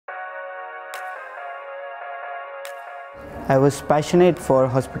I was passionate for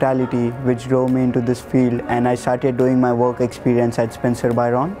hospitality, which drove me into this field, and I started doing my work experience at Spencer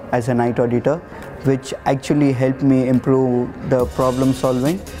Byron as a night auditor, which actually helped me improve the problem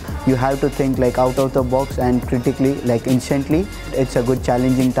solving. You have to think like out of the box and critically, like instantly. It's a good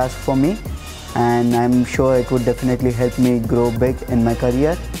challenging task for me, and I'm sure it would definitely help me grow big in my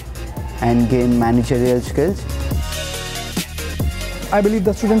career and gain managerial skills. I believe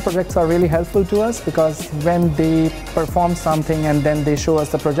the student projects are really helpful to us because when they perform something and then they show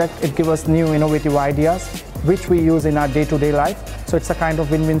us the project, it gives us new innovative ideas which we use in our day-to-day life. So it's a kind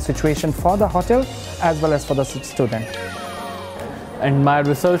of win-win situation for the hotel as well as for the student. And my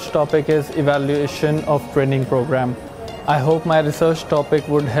research topic is evaluation of training program. I hope my research topic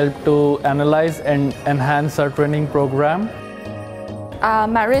would help to analyze and enhance our training program.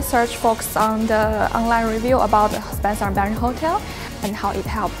 My research focuses on the online review about the Spencer and Byron Hotel and how it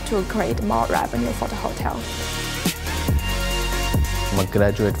helped to create more revenue for the hotel. I'm a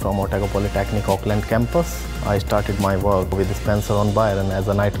graduate from Otago Polytechnic Auckland campus. I started my work with Spencer on Byron as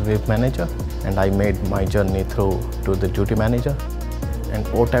a night review manager, and I made my journey through to the duty manager. And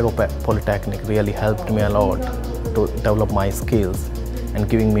Otago Polytechnic really helped me a lot to develop my skills and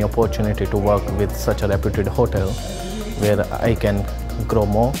giving me opportunity to work with such a reputed hotel where I can grow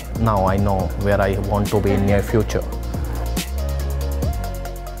more. Now I know where I want to be in near future.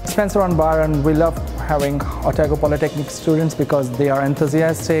 Spencer and Byron, we love having Otago Polytechnic students because they are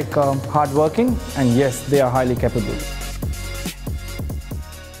enthusiastic, hardworking, and yes, they are highly capable.